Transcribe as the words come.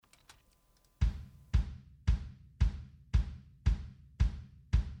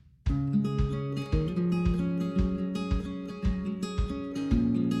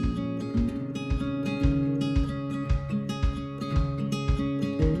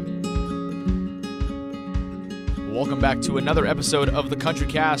Welcome back to another episode of the Country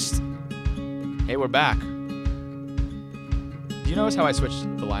Cast. Hey, we're back. Do you notice how I switch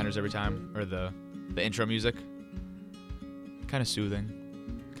the liners every time? Or the intro music? Kind of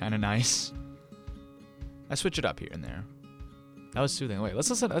soothing. Kind of nice. I switch it up here and there. That was soothing. Wait, let's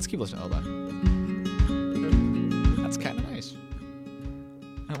listen. Let's keep listening. Hold on. That's kind of nice.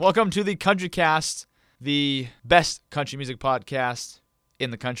 And welcome to the Country Cast, the best country music podcast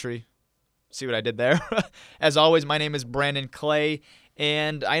in the country. See what I did there? As always, my name is Brandon Clay,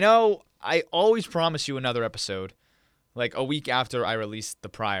 and I know I always promise you another episode, like a week after I released the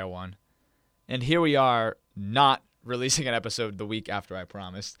prior one. And here we are, not releasing an episode the week after I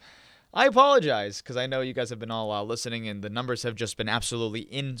promised. I apologize, because I know you guys have been all listening, and the numbers have just been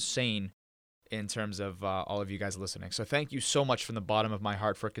absolutely insane in terms of all of you guys listening. So thank you so much from the bottom of my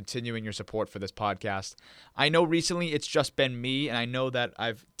heart for continuing your support for this podcast. I know recently it's just been me, and I know that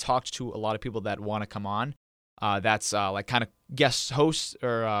I've talked to a lot of people that want to come on. That's like kind of guest hosts,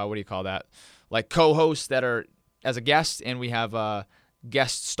 or what do you call that? Like co-hosts that are as a guest, and we have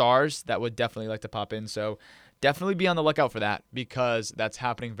guest stars that would definitely like to pop in. So definitely be on the lookout for that, because that's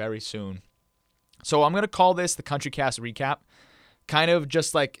happening very soon. So I'm going to call this the Country Cast Recap. Kind of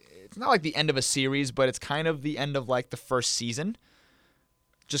just like, it's not like the end of a series, but it's kind of the end of like the first season.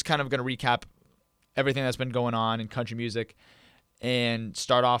 Just kind of going to recap everything that's been going on in country music and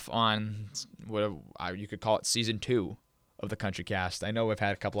start off on what you could call it season 2 of the Country Cast. I know we've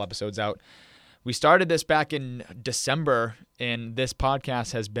had a couple episodes out. We started this back in December, and this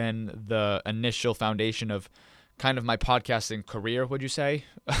podcast has been the initial foundation of kind of my podcasting career, would you say?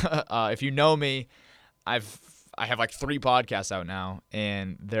 If you know me, I have like 3 podcasts out now,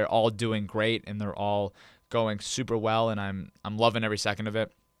 and they're all doing great, and they're all going super well, and I'm loving every second of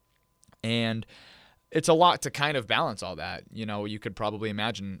it. And it's a lot to kind of balance all that. You know, you could probably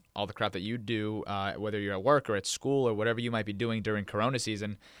imagine all the crap that you do, whether you're at work or at school or whatever you might be doing during Corona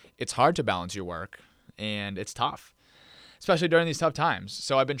season. It's hard to balance your work, and it's tough, especially during these tough times.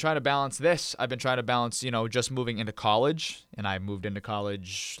 So I've been trying to balance this. I've been trying to balance, just moving into college, and I moved into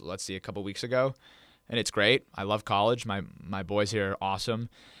college, a couple weeks ago. And it's great. I love college. My boys here are awesome.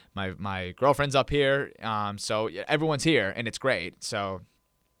 My girlfriend's up here. So everyone's here, and it's great. So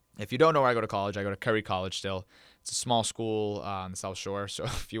if you don't know where I go to college, I go to Curry College still. It's a small school on the South Shore. So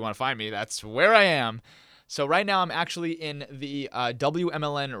if you want to find me, that's where I am. So right now I'm actually in the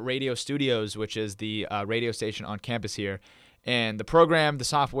WMLN Radio Studios, which is the radio station on campus here. And the program, the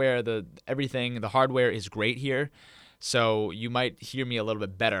software, everything, the hardware is great here. So you might hear me a little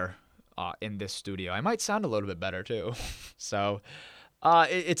bit better in this studio. I might sound a little bit better too. So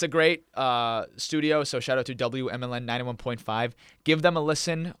it's a great studio. So shout out to WMLN 91.5. Give them a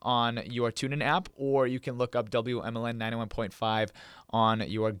listen on your TuneIn app, or you can look up WMLN 91.5 on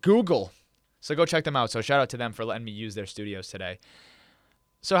your Google. So go check them out. So shout out to them for letting me use their studios today.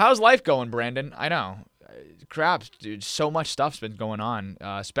 So how's life going, Brandon? I know. Crap, dude. So much stuff's been going on,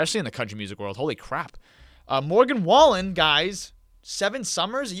 especially in the country music world. Holy crap. Morgan Wallen, guys. 7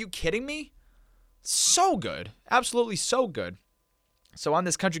 Summers? Are you kidding me? So good. Absolutely so good. So on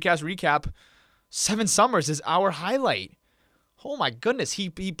this Country Cast recap, 7 Summers is our highlight. Oh my goodness. He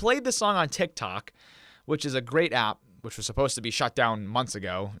played the song on TikTok, which is a great app, which was supposed to be shut down months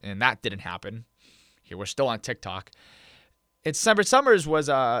ago, and that didn't happen. Here, we're still on TikTok. Seven Summers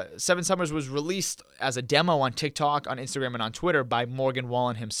was released as a demo on TikTok, on Instagram, and on Twitter by Morgan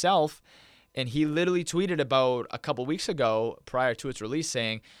Wallen himself. And he literally tweeted about a couple weeks ago prior to its release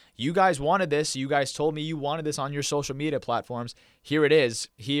saying, you guys wanted this. You guys told me you wanted this on your social media platforms. Here it is.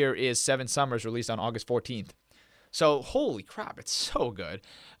 Here is 7 Summers, released on August 14th. So holy crap, it's so good.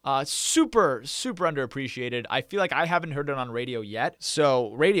 Super, super underappreciated. I feel like I haven't heard it on radio yet.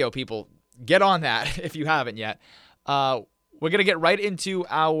 So radio people, get on that if you haven't yet. We're going to get right into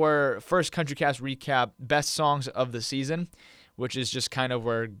our first Country Cast recap, best songs of the season, which is just kind of,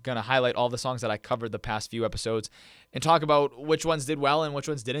 we're going to highlight all the songs that I covered the past few episodes and talk about which ones did well and which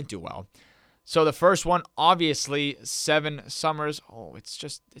ones didn't do well. So the first one, obviously, 7 Summers. Oh,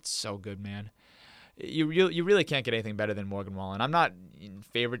 it's so good, man. You really can't get anything better than Morgan Wallen. I'm not in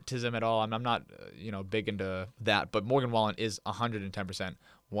favoritism at all. I'm not big into that, but Morgan Wallen is 110%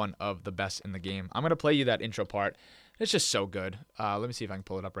 one of the best in the game. I'm going to play you that intro part. It's just so good. Let me see if I can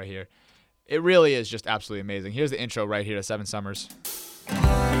pull it up right here. It really is just absolutely amazing. Here's the intro right here to 7 Summers.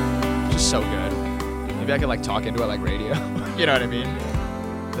 Just so good. Maybe I could talk into it like radio. You know what I mean?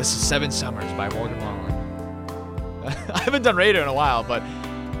 This is 7 Summers by Morgan Wallen. I haven't done radio in a while, but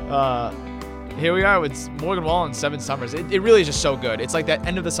here we are with Morgan Wallen, 7 Summers. It really is just so good. It's like that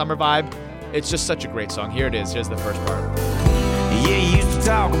end of the summer vibe. It's just such a great song. Here it is. Here's the first part. Yeah, you used to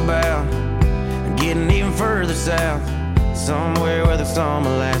talk about getting even further south, somewhere where the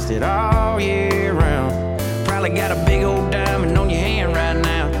summer lasted all year round. Probably got a big old diamond on your hand right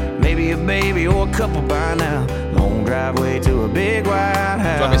now, maybe a baby or a couple by now. Long driveway to a big white house. Do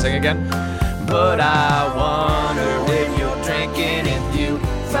you want me to sing again? But I wonder if you're drinking, if you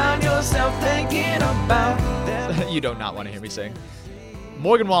find yourself thinking about that. You do not want to hear me sing.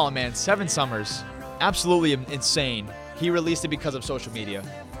 Morgan Wallen, man, 7 Summers. Absolutely insane. He released it because of social media.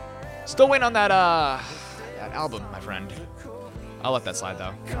 Still waiting on that album, my friend. I'll let that slide,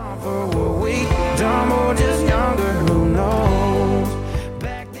 though.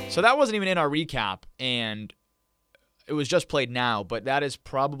 So that wasn't even in our recap, and it was just played now, but that is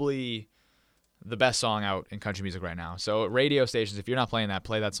probably the best song out in country music right now. So radio stations, if you're not playing that,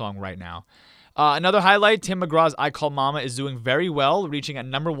 play that song right now. Another highlight, Tim McGraw's I Called Mama is doing very well, reaching at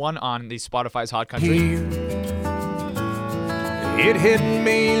 #1 on the Spotify's Hot Country. It hit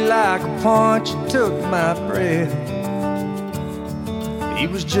me like a punch, it took my breath. He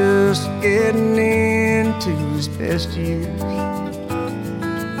was just getting into his best years.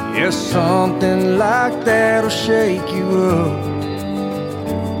 Yes, something like that'll shake you up,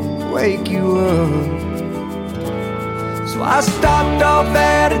 wake you up. So I stopped off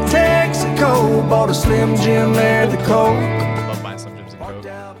at a Texaco, bought a Slim Jim and the Coke. Love buying Slim Jims and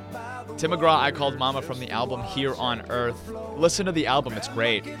Coke. Tim McGraw, I Called Mama from the album Here on Earth. Listen to the album, it's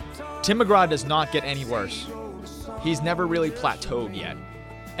great. Tim McGraw does not get any worse. He's never really plateaued yet.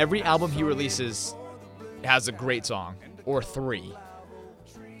 Every album he releases has a great song, or 3.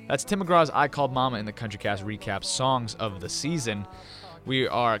 That's Tim McGraw's I Called Mama in the CountryCast Recap Songs of the Season. We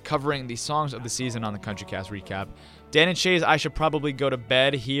are covering the songs of the season on the CountryCast Recap. Dan and Shay's I Should Probably Go to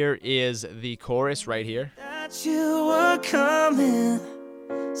Bed. Here is the chorus right here. That you were coming,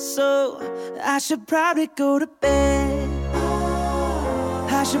 so I should probably go to bed.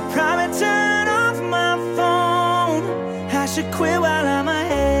 I should probably turn off my phone. I should quit while I'm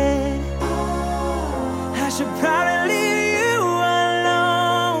ahead. I should probably leave you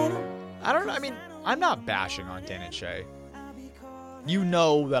alone. I don't know. I mean, I'm not bashing on Dan and Shay. You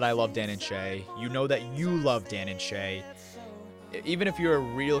know that I love Dan and Shay. You know that you love Dan and Shay. Even if you're a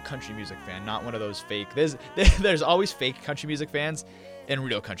real country music fan, not one of those fake. There's always fake country music fans and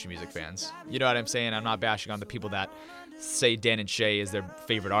real country music fans. You know what I'm saying? I'm not bashing on the people that say Dan and Shay is their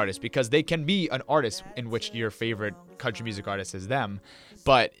favorite artist, because they can be an artist in which your favorite country music artist is them.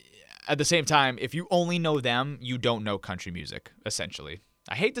 But at the same time, if you only know them, you don't know country music, essentially.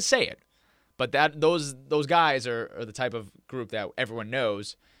 I hate to say it, but those guys are the type of group that everyone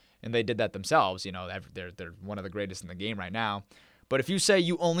knows, and they did that themselves. You know, they're one of the greatest in the game right now. But if you say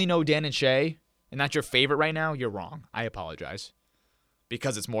you only know Dan and Shay, and that's your favorite right now, you're wrong. I apologize,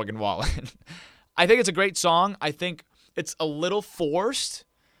 because it's Morgan Wallen. I think it's a great song. I think it's a little forced,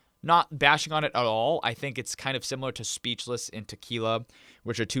 not bashing on it at all. I think it's kind of similar to Speechless and Tequila,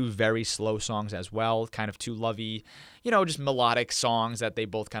 which are 2 very slow songs as well, kind of 2 lovey, just melodic songs that they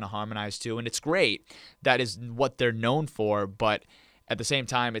both kind of harmonize to. And it's great. That is what they're known for. But at the same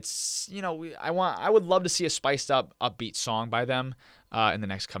time, it's, I would love to see a spiced up, upbeat song by them in the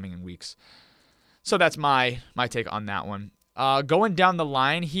next coming weeks. So that's my take on that one. Going down the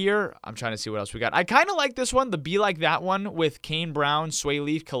line here, I'm trying to see what else we got. I kind of like this one, the Be Like That one with Kane Brown, Sway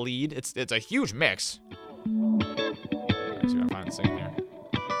Lee, Khalid. It's a huge mix. Let's see if I find this thing here.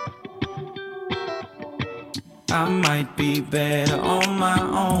 I might be better on my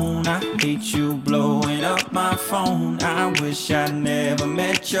own. I hate you blowing up my phone. I wish I never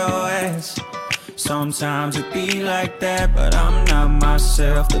met your ass. Sometimes it be like that, but I'm not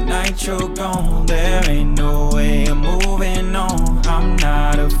myself the night you're gone. There ain't no way I'm moving on. I'm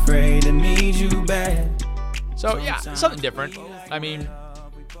not afraid to need you back. So yeah, something different. I mean,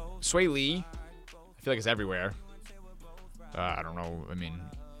 Sway Lee, I feel like it's everywhere. I don't know. I mean,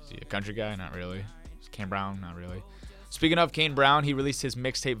 is he a country guy? Not really. Is Kane Brown? Not really. Speaking of Kane Brown, he released his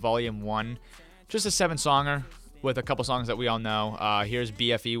mixtape Volume 1. Just a 7-songer with a couple songs that we all know. Here's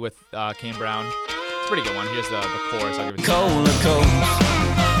BFE with Kane Brown. It's a pretty good one. Here's the chorus. I'll give it to you. Cola Coast.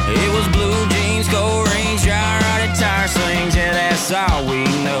 It was blue jeans, gold rings, dry rotted tire slings. Yeah, that's all we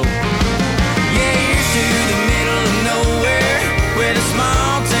know. Yeah, here's to the middle of nowhere, where the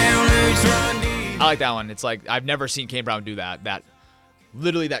small town roots run deep. I like that one. It's like, I've never seen Kane Brown do that.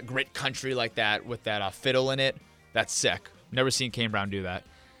 Literally that grit country like that with that fiddle in it. That's sick. Never seen Kane Brown do that.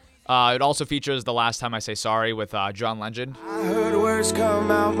 It also features The Last Time I Say Sorry with John Legend. I heard words come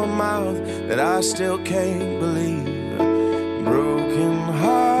out my mouth that I still can't believe. Broken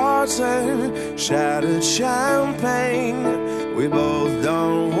hearts and shattered champagne. We both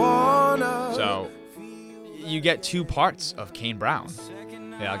don't wanna. So you get 2 parts of Kane Brown.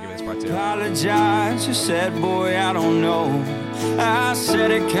 Yeah, I'll give you this part too. Apologize, you said, boy, I don't know. I said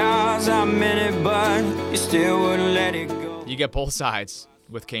it 'cause I meant it, but you still wouldn't let it go. You get both sides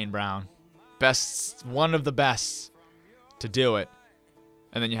with Kane Brown. One of the best to do it.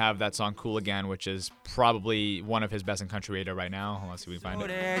 And then you have that song Cool Again, which is probably one of his best in country radio right now. Let's see if we can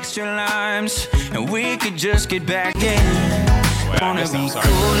find it. Extra limes, and we could just get back in. Wait, I Wanna missed be that, sorry.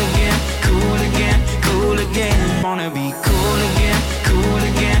 cool again, cool again, cool again. Wanna be cool again, cool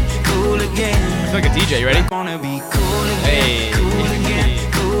again, cool again. I feel like a DJ. You ready? Wanna be cool again, Hey. cool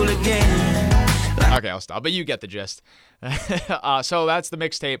again, cool again. Okay, I'll stop. But you get the gist. So that's the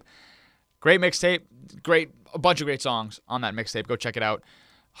mixtape. Great mixtape. A bunch of great songs on that mixtape. Go check it out.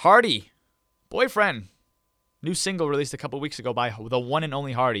 Hardy, Boyfriend. New single released a couple weeks ago by the one and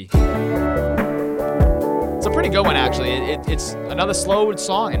only Hardy. It's a pretty good one, actually. It's another slow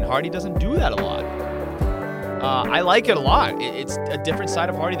song, and Hardy doesn't do that a lot. I like it a lot. It's a different side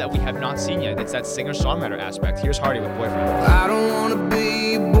of Hardy that we have not seen yet. It's that singer-songwriter aspect. Here's Hardy with Boyfriend. I don't wanna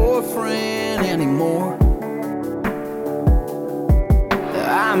be your boyfriend anymore.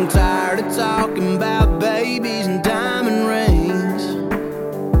 I'm tired of talking about babies and diamond rings.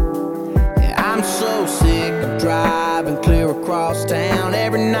 Yeah, I'm so sick of driving clear across town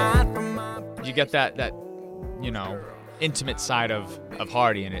every night from my... You get that intimate side of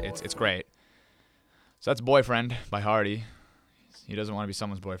Hardy, and it's great. So that's Boyfriend by Hardy. He doesn't want to be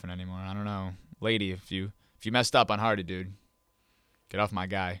someone's boyfriend anymore. I don't know. Lady, if you messed up on Hardy, dude, get off my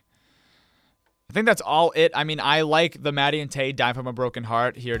guy. I think that's all it. I mean, I like the Maddie and Tay Die From a Broken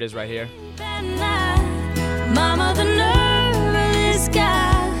Heart. Here it is right here. That night, Mama, the nerve of this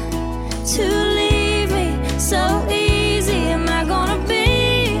guy to leave me so easy. Am I gonna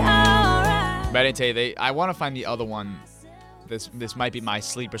be alright? Maddie and Tay, I want to find the other one. This might be my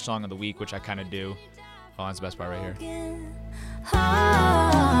sleeper song of the week, which I kind of do. Oh, that's the best part right here.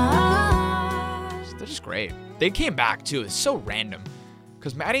 They're just great. They came back, too. It's so random.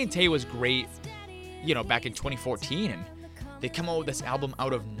 Because Maddie and Tay was great, back in 2014, and they come out with this album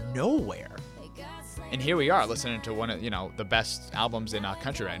out of nowhere. And here we are listening to one of, the best albums in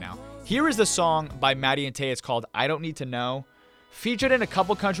country right now. Here is the song by Maddie and Tay. It's called I Don't Need to Know. Featured in a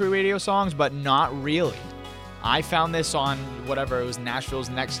couple country radio songs, but not really. I found this on whatever, it was Nashville's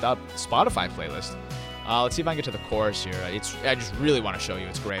Next Up Spotify playlist. Let's see if I can get to the chorus here. I just really want to show you.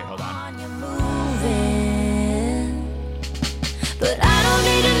 It's great. Hold on. You're moving. But I don't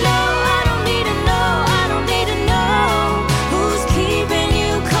need to know, I don't need to know, I don't need to know who's keeping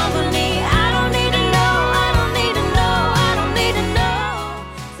you company. I don't need to know, I don't need to know, I don't need to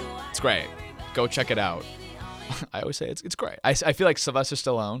know. It's great. Go check it out. I always say it's great. I feel like Sylvester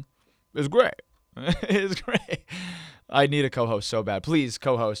Stallone is great. It's great. I need a co-host so bad. Please,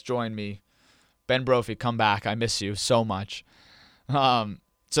 co-host, join me. Ben Brophy, come back. I miss you so much. So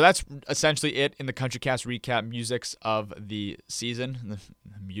that's essentially it in the CountryCast recap musics of the season.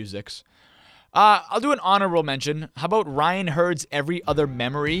 The musics. I'll do an honorable mention. How about Ryan Hurd's Every Other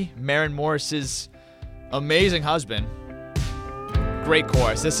Memory, Maren Morris's amazing husband. Great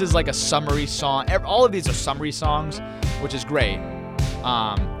chorus. This is like a summary song. All of these are summary songs, which is great.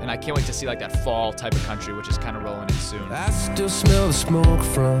 And I can't wait to see like that fall type of country, which is kind of rolling in soon. I still smell the smoke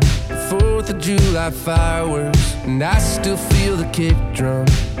from the 4th of July fireworks, and I still feel the kick drum.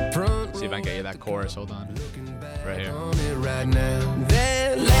 See if I can get you that chorus. Hold on. Right here. On it right now.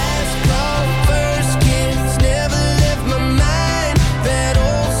 That last call, first kiss, never left my mind. That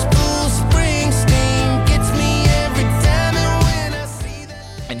old school Springsteen gets me every time, and when I see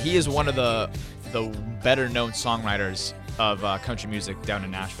that. And he is one of the better known songwriters of country music down in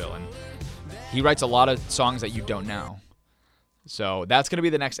Nashville, and he writes a lot of songs that you don't know. So that's going to be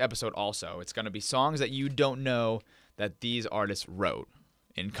the next episode also. It's going to be songs that you don't know that these artists wrote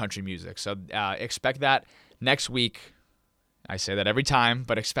in country music. So expect that next week. I say that every time,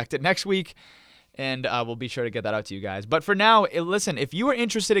 but expect it next week, and we'll be sure to get that out to you guys. But for now, listen, if you are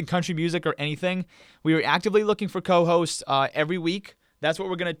interested in country music or anything, we are actively looking for co-hosts every week. That's what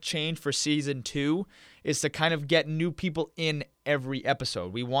we're going to change for season 2, is to kind of get new people in every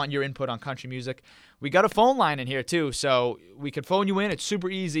episode. We want your input on country music. We got a phone line in here too, so we can phone you in. It's super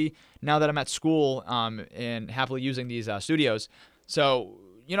easy now that I'm at school and happily using these studios. So,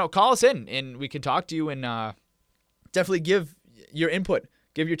 call us in and we can talk to you and definitely give your input,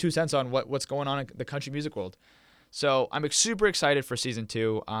 give your 2 cents on what's going on in the country music world. So I'm super excited for season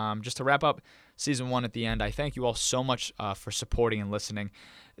 2. Just to wrap up season 1 at the end, I thank you all so much for supporting and listening.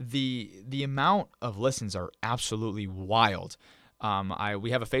 The amount of listens are absolutely wild.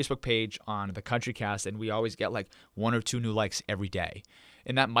 We have a Facebook page on the CountryCast, and we always get like 1 or 2 new likes every day.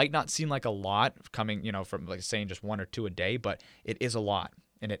 And that might not seem like a lot coming, from like saying just 1 or 2 a day, but it is a lot.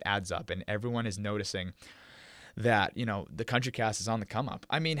 and it adds up, and everyone is noticing that, the Country Cast is on the come up.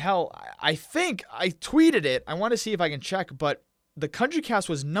 I mean, hell, I think I tweeted it. I want to see if I can check, but the Country Cast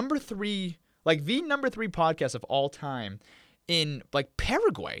was number 3, like the number 3 podcast of all time in like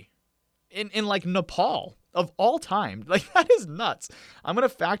Paraguay, in like Nepal of all time. Like, that is nuts. I'm going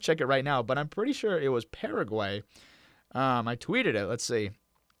to fact check it right now, but I'm pretty sure it was Paraguay. I tweeted it. Let's see.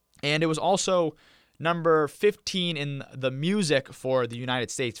 And it was also number 15 in the music for the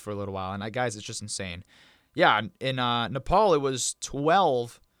United States for a little while. And guys, it's just insane. Yeah, in Nepal, it was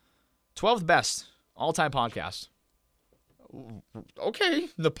 12th best all-time podcast. Okay,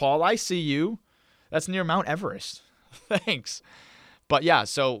 Nepal, I see you. That's near Mount Everest. Thanks. But yeah,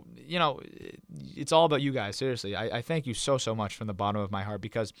 so, it's all about you guys. Seriously, I thank you so much from the bottom of my heart,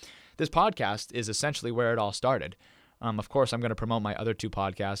 because this podcast is essentially where it all started. Of course, I'm going to promote my other 2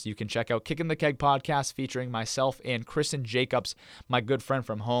 podcasts. You can check out Kicking the Keg podcast featuring myself and Kristen Jacobs, my good friend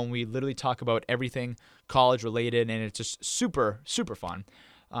from home. We literally talk about everything college related, and it's just super, super fun.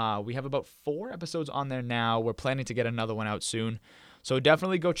 We have about 4 episodes on there now. We're planning to get another one out soon. So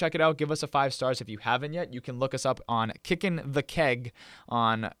definitely go check it out. Give us a 5 stars if you haven't yet. You can look us up on Kicking the Keg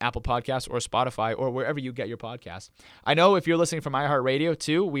on Apple Podcasts or Spotify or wherever you get your podcasts. I know if you're listening from iHeartRadio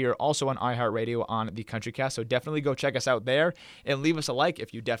too, we are also on iHeartRadio on the Country Cast. So definitely go check us out there and leave us a like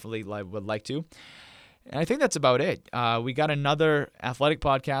if you definitely would like to. And I think that's about it. We got another athletic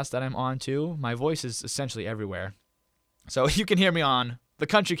podcast that I'm on too. My voice is essentially everywhere. So you can hear me on the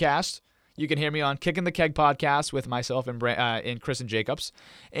Country Cast. You can hear me on Kicking the Keg podcast with myself and Kristen Jacobs.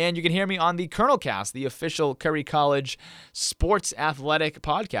 And you can hear me on the Colonel Cast, the official Curry College sports athletic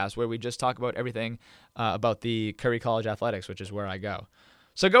podcast, where we just talk about everything about the Curry College athletics, which is where I go.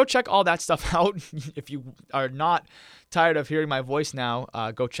 So go check all that stuff out. If you are not tired of hearing my voice now,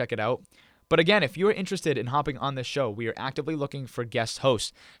 go check it out. But again, if you're interested in hopping on this show, we are actively looking for guest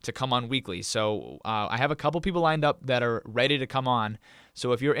hosts to come on weekly. So I have a couple people lined up that are ready to come on.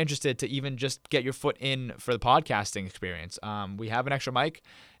 So if you're interested to even just get your foot in for the podcasting experience, we have an extra mic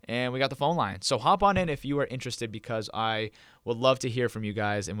and we got the phone line. So hop on in if you are interested, because I would love to hear from you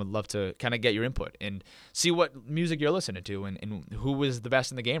guys and would love to kind of get your input and see what music you're listening to and who is the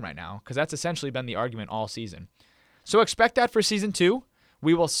best in the game right now, because that's essentially been the argument all season. So expect that for season 2.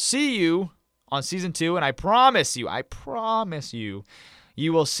 We will see you on season 2, and I promise you,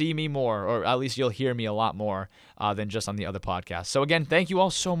 you will see me more, or at least you'll hear me a lot more than just on the other podcasts. So again, thank you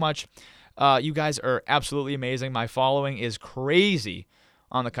all so much. You guys are absolutely amazing. My following is crazy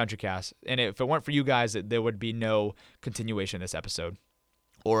on the Country Cast, and if it weren't for you guys, there would be no continuation of this episode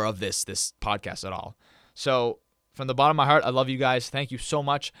or of this podcast at all. So from the bottom of my heart, I love you guys. Thank you so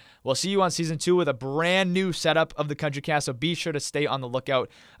much. We'll see you on season 2 with a brand new setup of the Country Cast, so be sure to stay on the lookout.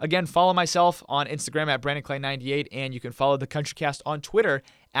 Again, follow myself on Instagram at BrandonClay98, and you can follow the Country Cast on Twitter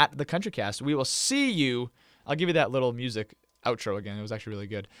at the Country Cast. We will see you. I'll give you that little music outro again. It was actually really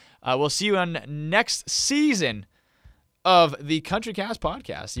good. We'll see you on next season of the Country Cast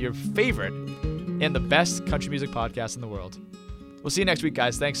podcast, your favorite and the best country music podcast in the world. We'll see you next week,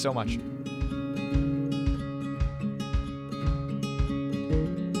 guys. Thanks so much.